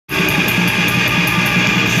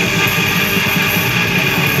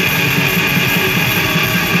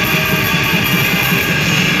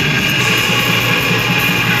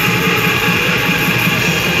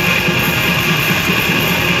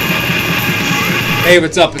Hey,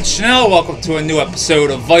 what's up? It's Chanel. Welcome to a new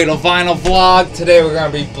episode of Vital Vinyl Vlog. Today we're going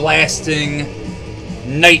to be blasting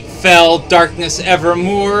Nightfell-Darkness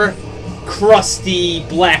Evermore, crusty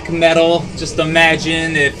black metal. Just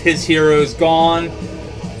imagine if his hero's gone,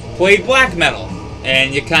 played black metal,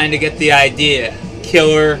 and you kind of get the idea.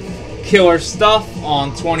 Killer stuff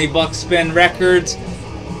on 20 Buck Spin Records.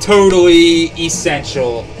 Totally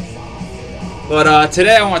essential. But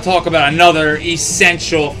today I want to talk about another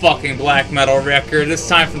essential fucking black metal record. This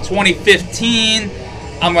time from 2015.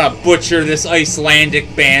 I'm going to butcher this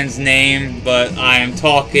Icelandic band's name, but I am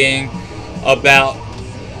talking about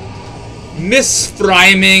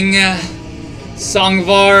Misþyrming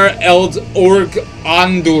SÖNGVAR ELDS OG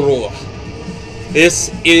ÓREIÐU.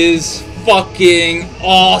 This is fucking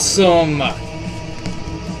awesome.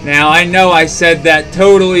 Now I know I said that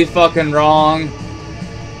totally fucking wrong.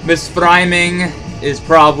 Misþyrming is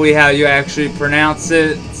probably how you actually pronounce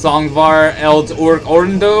it. SÖNGVAR ELDS OG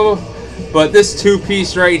ÓREIÐU. But this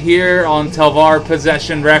two-piece right here on Terratvr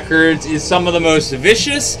Possessions Records is some of the most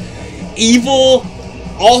vicious, evil,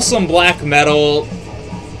 awesome black metal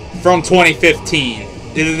from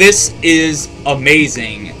 2015. This is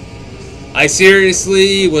amazing. I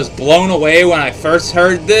seriously was blown away when I first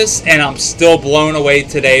heard this, and I'm still blown away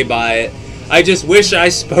today by it. I just wish I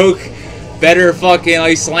spoke better fucking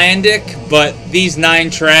Icelandic, but these 9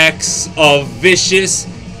 tracks of vicious,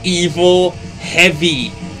 evil,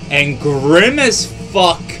 heavy, and grim as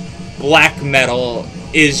fuck black metal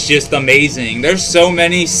is just amazing. There's so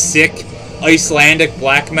many sick Icelandic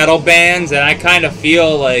black metal bands, and I kind of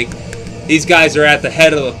feel like these guys are at the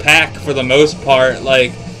head of the pack for the most part,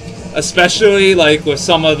 like, especially like with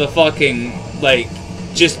some of the fucking, like,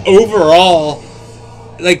 just overall,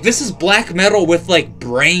 like, this is black metal with, like,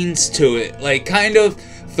 brains to it. Like, kind of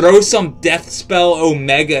throw some Deathspell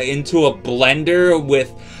Omega into a blender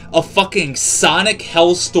with a fucking sonic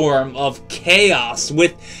hellstorm of chaos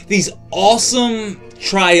with these awesome,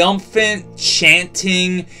 triumphant,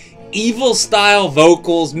 chanting, evil-style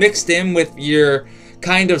vocals mixed in with your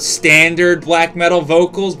kind of standard black metal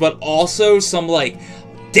vocals, but also some, like,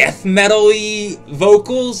 death metal-y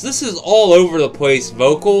vocals. This is all over the place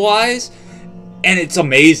vocal-wise. And it's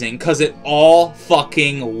amazing, because it all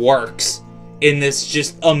fucking works in this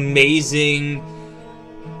just amazing,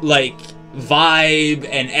 like, vibe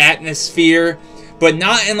and atmosphere. But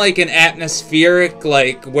not in, like, an atmospheric,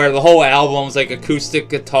 like, where the whole album's, like, acoustic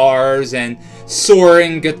guitars and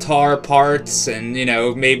soaring guitar parts and, you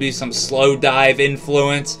know, maybe some slow dive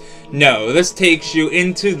influence. No, this takes you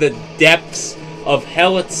into the depths of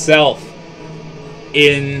hell itself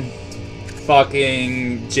in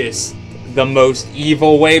fucking just the most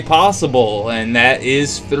evil way possible, and that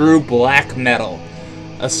is through black metal,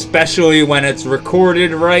 especially when it's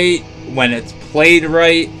recorded right, when it's played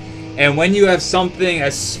right, and when you have something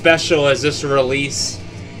as special as this release.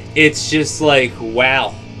 It's just like,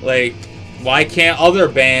 wow, like, why can't other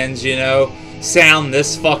bands, you know, sound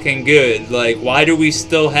this fucking good? Like, why do we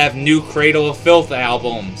still have new Cradle of Filth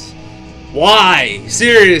albums? Why?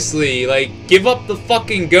 Seriously, like, give up the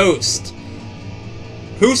fucking ghost.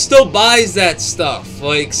 Who still buys that stuff?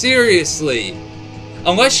 Like, seriously.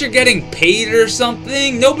 Unless you're getting paid or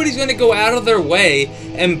something, nobody's gonna go out of their way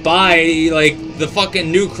and buy, like, the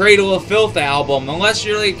fucking new Cradle of Filth album. Unless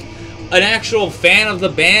you're, like, an actual fan of the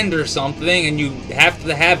band or something and you have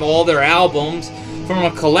to have all their albums from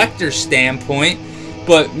a collector's standpoint.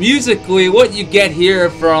 But musically, what you get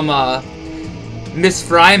here from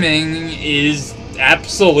Misþyrming is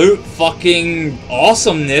absolute fucking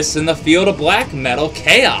awesomeness in the field of black metal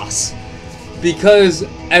chaos. Because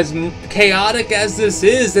as chaotic as this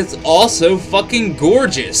is, it's also fucking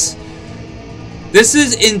gorgeous. This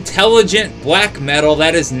is intelligent black metal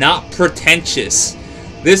that is not pretentious.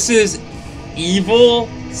 This is evil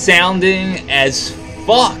sounding as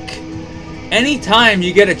fuck. Anytime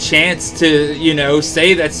you get a chance to, you know,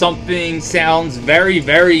 say that something sounds very,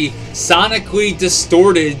 very sonically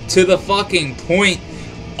distorted to the fucking point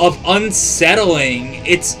of unsettling,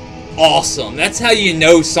 it's awesome. That's how you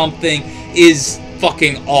know something is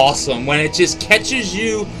fucking awesome. When it just catches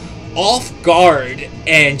you off guard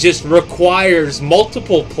and just requires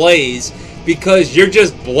multiple plays because you're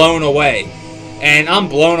just blown away. And I'm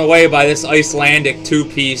blown away by this Icelandic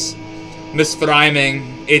two-piece, Misþyrming.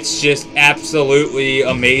 It's just absolutely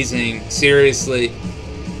amazing. Seriously.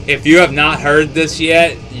 If you have not heard this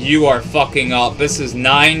yet, you are fucking up. This is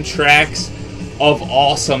 9 tracks of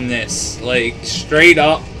awesomeness. Like, straight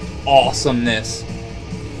up awesomeness.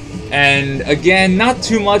 And again, not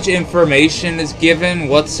too much information is given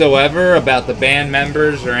whatsoever about the band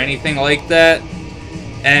members or anything like that.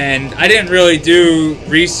 And I didn't really do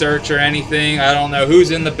research or anything. I don't know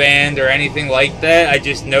who's in the band or anything like that. I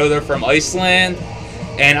just know they're from Iceland.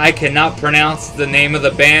 And I cannot pronounce the name of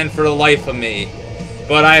the band for the life of me.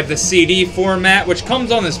 But I have the CD format, which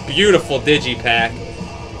comes on this beautiful digipack.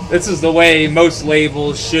 This is the way most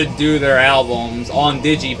labels should do their albums, on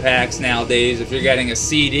digipacks nowadays if you're getting a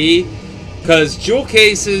CD. Because jewel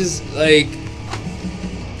cases, like...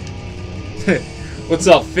 What's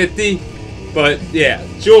up, 50? But, yeah,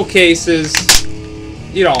 jewel cases,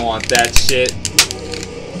 you don't want that shit.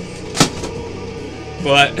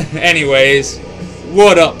 But, anyways,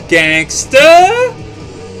 what up, gangsta?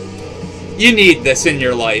 You need this in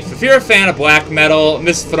your life. If you're a fan of black metal,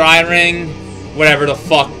 Misþyrming, whatever the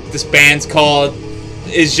fuck this band's called,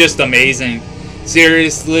 is just amazing.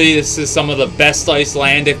 Seriously, this is some of the best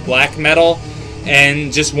Icelandic black metal,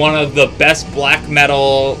 and just one of the best black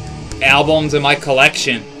metal albums in my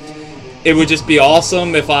collection. It would just be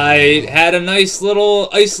awesome if I had a nice little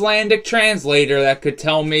Icelandic translator that could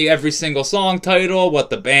tell me every single song title,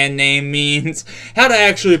 what the band name means, how to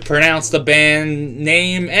actually pronounce the band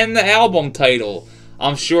name, and the album title.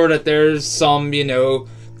 I'm sure that there's some, you know,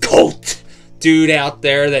 cult dude out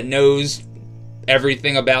there that knows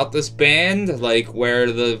everything about this band, like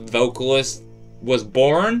where the vocalist was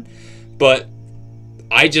born, but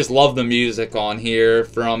I just love the music on here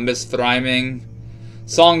from Misþyrming.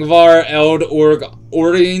 SÖNGVAR ELDS OG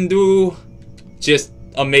ÓREIÐU, just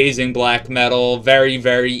amazing black metal, very,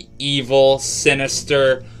 very evil,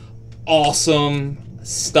 sinister, awesome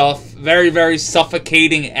stuff, very, very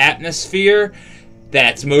suffocating atmosphere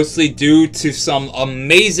that's mostly due to some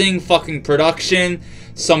amazing fucking production,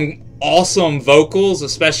 some awesome vocals,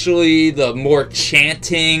 especially the more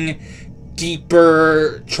chanting,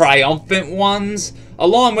 deeper, triumphant ones,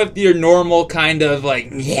 along with your normal kind of like,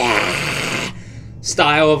 yeah,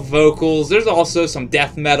 style of vocals. There's also some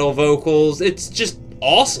death metal vocals. It's just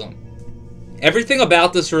awesome. Everything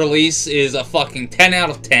about this release is a fucking 10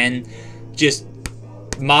 out of 10. Just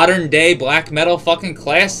modern day black metal fucking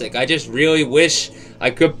classic. I just really wish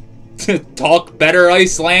I could talk better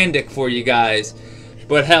Icelandic for you guys.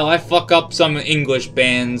 But hell, I fuck up some English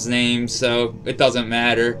bands' names, so it doesn't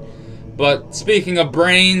matter. But speaking of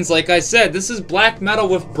brains, like I said, this is black metal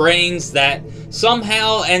with brains that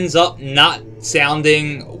somehow ends up not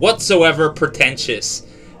sounding whatsoever pretentious.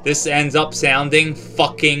 This ends up sounding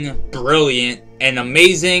fucking brilliant and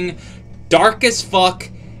amazing, dark as fuck,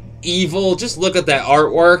 evil. Just look at that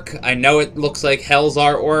artwork. I know it looks like Hell's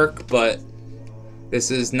artwork, but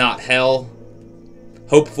this is not Hell.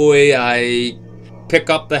 Hopefully I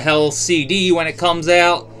pick up the Hell CD when it comes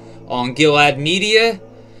out on Gilead Media.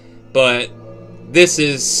 But this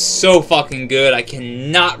is so fucking good. I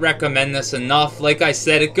cannot recommend this enough. Like I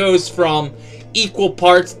said, it goes from equal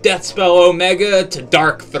parts Deathspell Omega to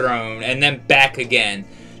Dark Throne, and then back again.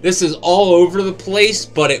 This is all over the place,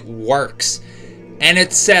 but it works. And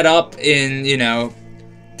it's set up in, you know,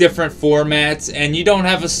 different formats, and you don't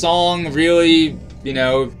have a song really, you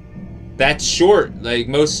know, that's short. Like,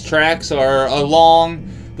 most tracks are along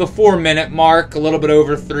the 4-minute mark, a little bit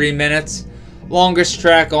over 3 minutes. Longest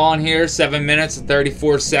track on here, 7 minutes and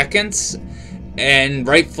 34 seconds. And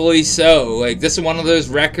rightfully so. Like, this is one of those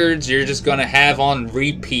records you're just gonna have on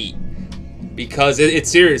repeat. Because it's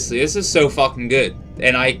seriously, this is so fucking good.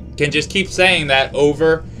 And I can just keep saying that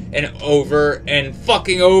over and over and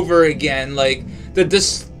fucking over again. Like, the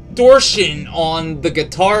distortion on the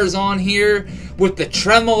guitars on here with the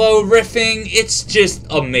tremolo riffing, it's just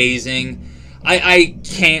amazing. I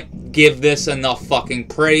can't give this enough fucking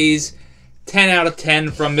praise. 10 out of 10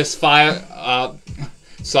 from Misþyrming,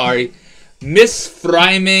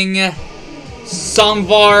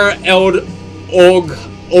 SÖNGVAR ELDS OG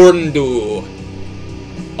ÓREIÐU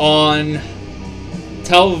on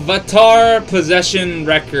Terratvr Possessions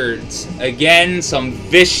Records. Again, some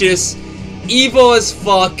vicious, evil as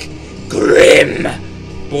fuck, grim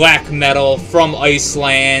black metal from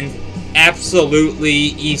Iceland.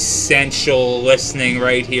 Absolutely essential listening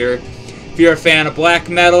right here. If you're a fan of black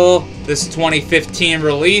metal, this 2015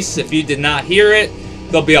 release, if you did not hear it,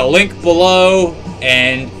 there'll be a link below,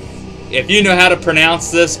 and if you know how to pronounce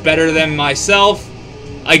this better than myself,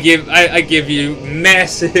 I give you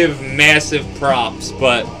massive props.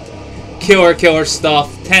 But killer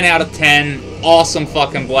stuff, 10 out of 10, awesome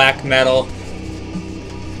fucking black metal.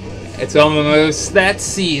 It's almost that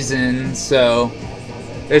season, so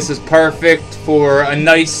this is perfect for a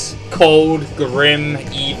nice, cold, grim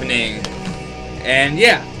evening. And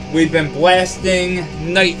yeah, we've been blasting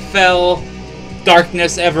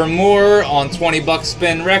Nightfell-Darkness Evermore on 20 Buck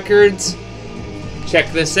Spin Records.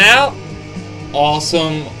 Check this out.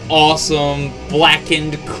 awesome, awesome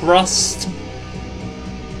blackened crust.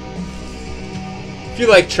 If you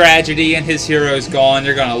like tragedy and His Hero's Gone,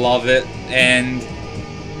 you're gonna love it. And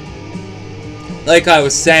like I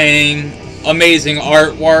was saying, amazing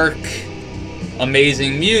artwork,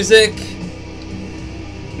 amazing music.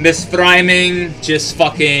 Misþyrming just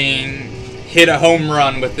fucking hit a home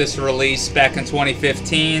run with this release back in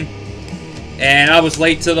 2015. And I was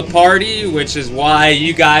late to the party, which is why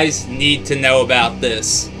you guys need to know about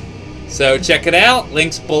this. So check it out,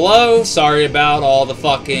 links below. Sorry about all the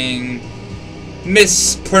fucking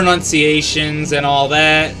mispronunciations and all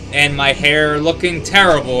that, and my hair looking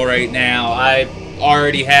terrible right now. I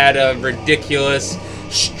already had a ridiculous,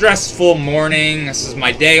 stressful morning. This is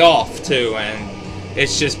my day off too, and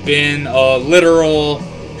it's just been a literal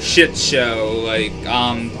shit show. Like,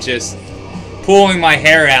 I'm just pulling my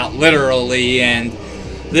hair out literally, and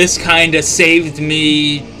this kind of saved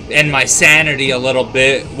me and my sanity a little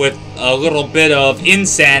bit, with a little bit of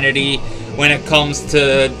insanity when it comes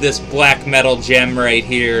to this black metal gem right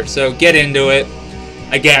here. So get into it.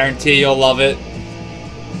 I guarantee you'll love it.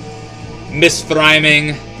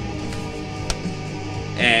 Misþyrming.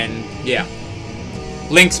 And yeah,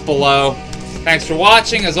 links below. Thanks for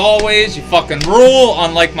watching. As always, you fucking rule,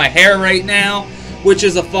 unlike my hair right now, which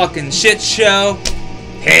is a fucking shit show.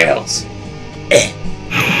 Hails.